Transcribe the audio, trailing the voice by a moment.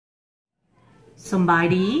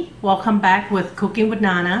Somebody, welcome back with Cooking with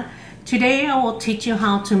Nana. Today I will teach you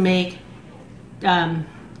how to make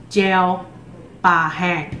Jeow ปลาแ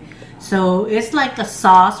ห้ง So it's like a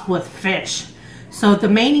sauce with fish. So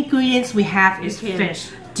the main ingredients we have is fish.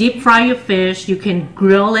 Deep fry your fish. You can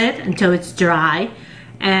grill it until it's dry.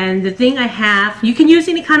 And the thing I have, you can use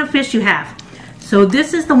any kind of fish you have. So this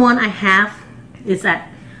is the one I have. Is that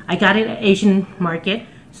I got it at Asian market.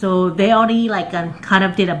 So they already like kind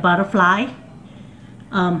of did a butterfly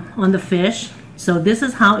on the fish. So this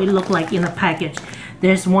is how it looked like in the package.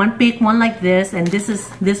 There's one big one like this, and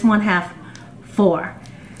this one have 4.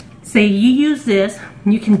 Say you use this,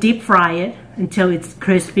 you can deep fry it until it's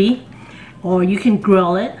crispy, or you can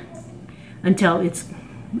grill it until it's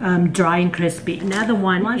dry and crispy. Another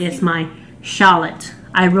one is my shallot.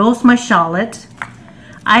 I roast my shallot.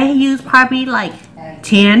 I use probably like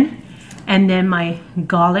 10, and then my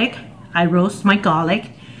garlic. I roast my garlic,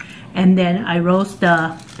 and then I roast the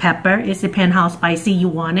pepper. It depends how spicy you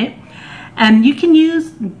want it. And you can use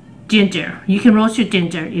ginger. You can roast your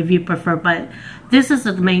ginger if you prefer, but this is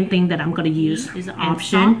the main thing that I'm going to use. Is an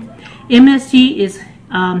option. MSG is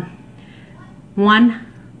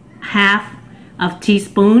 1/2 of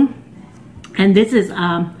teaspoon, and this is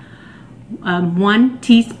 1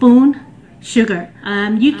 teaspoon sugar.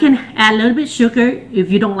 You can add a little bit sugar if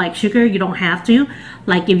you don't like sugar. You don't have to.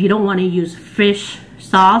 Like if you don't want to use fish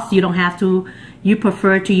sauce, you don't have to. You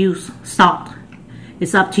prefer to use salt.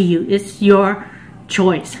 It's up to you. It's your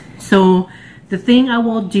choice. So the thing I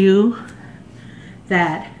will do,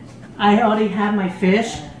 that I already have my fish.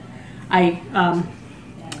 I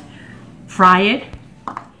fry it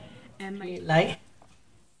and make it light.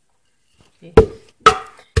 Okay.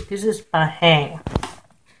 This is ปลาแห้ง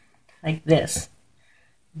like this.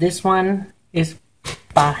 This one is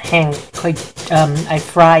ปลาแห้ง I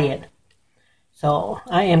fry it. So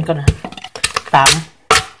I am gonna ตำ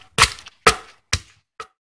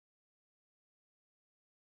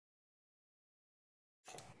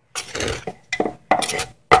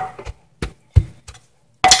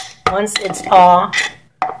Once it's all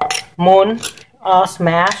moon, all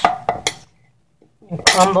smashed and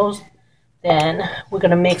crumbles, then we're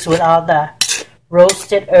gonna mix with all the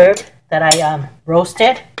roasted herb that I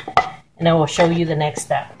roasted, and I will show you the next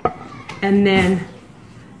step. And then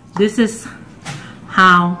this is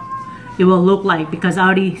how it will look like, because I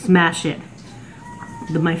already smashed it,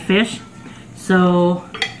 my fish. So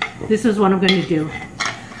this is what I'm going to do.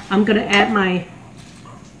 I'm going to add my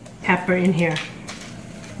pepper in here.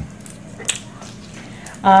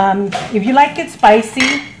 If you like it spicy,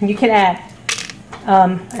 you can add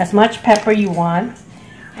as much pepper you want.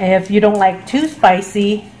 If you don't like too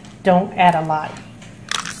spicy, don't add a lot.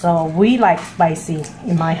 So we like spicy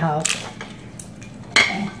in my house.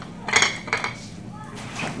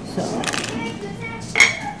 So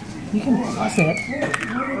you can toss it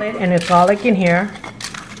and the garlic in here.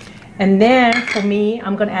 And then for me,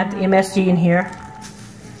 I'm going to add the MSG in here.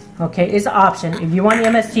 Okay, it's an option. If you want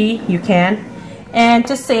MSG, you can. And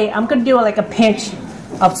just say, I'm going to do like a pinch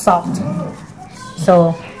of salt. So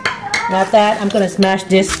now that, I'm going to smash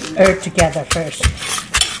this herb together first.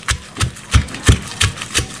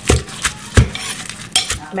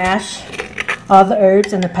 Smash all the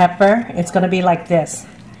herbs and the pepper. It's going to be like this.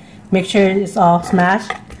 Make sure it's all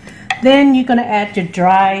smashed. Then you're going to add your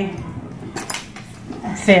dry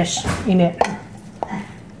fish in it.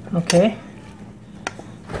 Okay.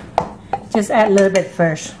 Just add a little bit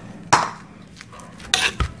first.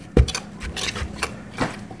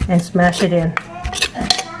 And smash it in.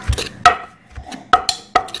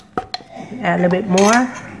 Add a little bit more.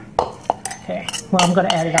 Okay, well, I'm going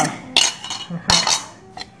to add it all.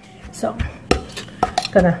 So,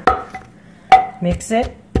 gonna mix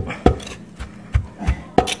it.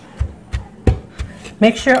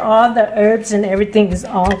 Make sure all the herbs and everything is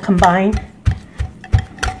all combined.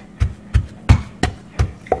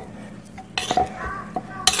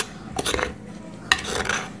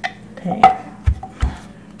 Okay.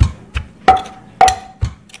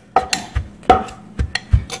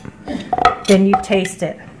 Then you taste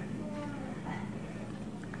it.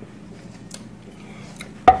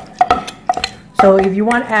 So if you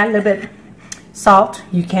want to add a little bit salt,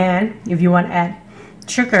 you can. If you want to add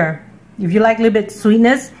sugar, if you like a little bit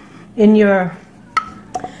sweetness in your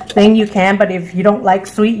thing, you can. But if you don't like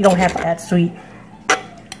sweet, you don't have to add sweet.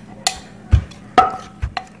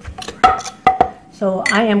 So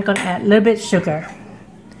I am going to add a little bit sugar.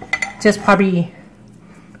 Just probably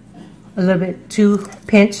a little bit, 2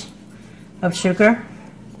 pinch of sugar.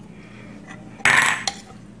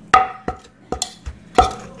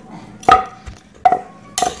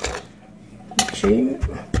 Make sure you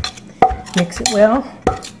Mix it well.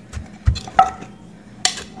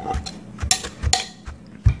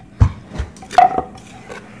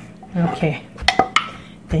 Okay.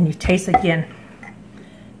 Then you taste again.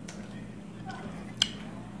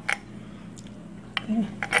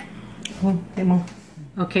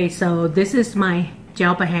 Okay, so this is my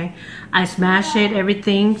Jeow pa hang. I smash it,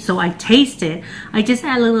 everything, so I taste it. I just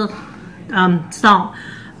add a little salt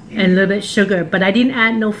and a little bit sugar, but I didn't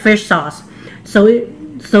add no fish sauce.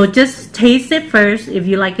 So just taste it first. If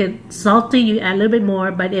you like it salty, you add a little bit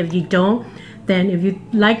more, but if you don't, then if you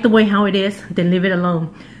like the way how it is, then leave it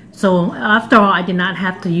alone. So after all, I did not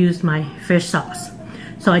have to use my fish sauce.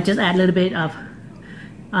 So I just add a little bit of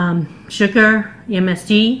sugar,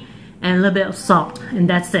 MSG, and a little bit of salt, and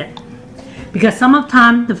that's it. Because some of the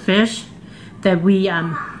time the fish that we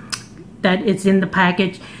that it's in the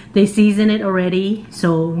package, they season it already,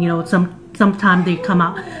 so you know sometimes they come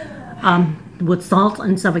out with salt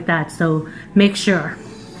and stuff like that. So make sure.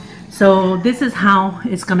 So this is how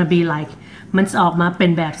it's gonna be like. มันจะออกมาเป็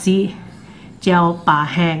นแบบสีเจียวป่า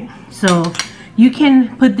แห้ง so you can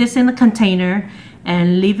put this in a container and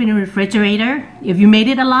leave it in the refrigerator. If you made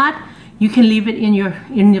it a lot, you can leave it in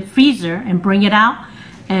your freezer and bring it out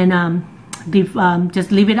and just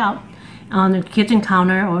leave it out on the kitchen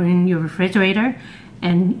counter or in your refrigerator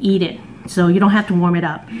and eat it. So you don't have to warm it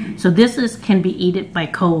up. So this can be eaten by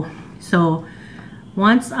cold. So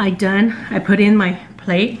once I done, I put in my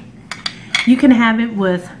plate. You can have it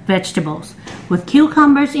with vegetables, with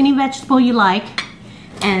cucumbers, any vegetable you like,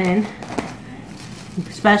 and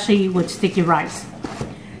especially with sticky rice.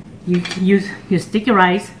 You use your sticky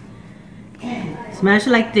rice, smash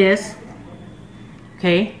it like this,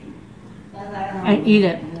 okay, and eat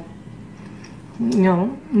it. You know,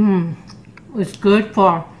 it's good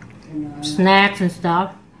for snacks and stuff.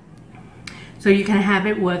 So you can have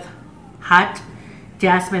it with hot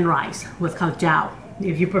jasmine rice with Jeow.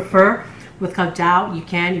 If you prefer with Jeow, you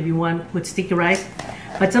can. If you want with sticky rice,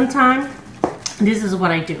 but sometimes this is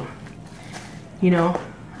what I do. You know,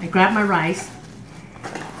 I grab my rice,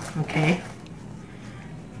 okay,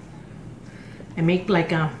 I make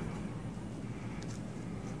like a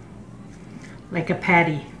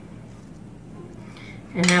patty,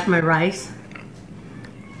 and have my rice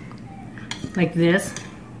like this,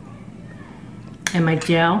 and my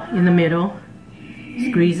Jeow in the middle.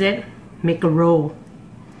 Squeeze it, make a roll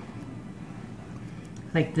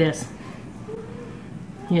like this,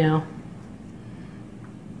 you know.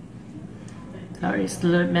 Sorry, it's a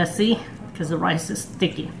little messy because the rice is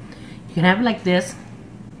sticky. You can have it like this,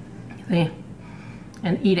 see,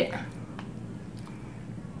 and eat it.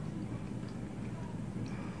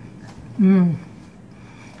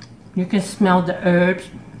 You can smell the herbs,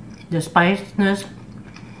 the spiciness.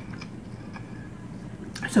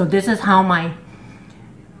 So this is how my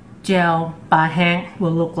Jeow pa hang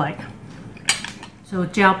will look like. So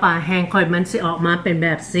Jeow pa hang ค่อยมันสิออกมาเป็นแบ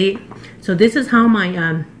บนี้. So this is how my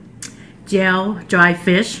Jeow dry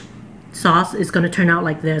fish sauce is going to turn out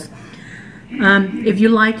like this. If you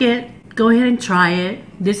like it, go ahead and try it.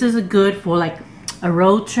 This is good for like a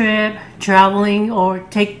road trip, traveling, or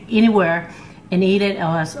take anywhere and eat it,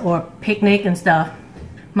 or picnic and stuff.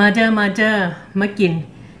 มาเด้อมากิน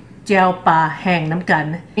Jeow pa hang น้ำกัน.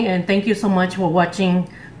 And thank you so much for watching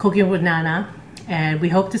Cooking with Nana, and we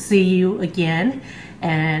hope to see you again,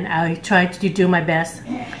 and I try to do my best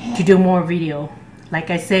to do more video. Like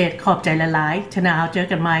I said, ขอบใจหลายๆ เจอ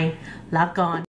กันใหม่ ลาก่อน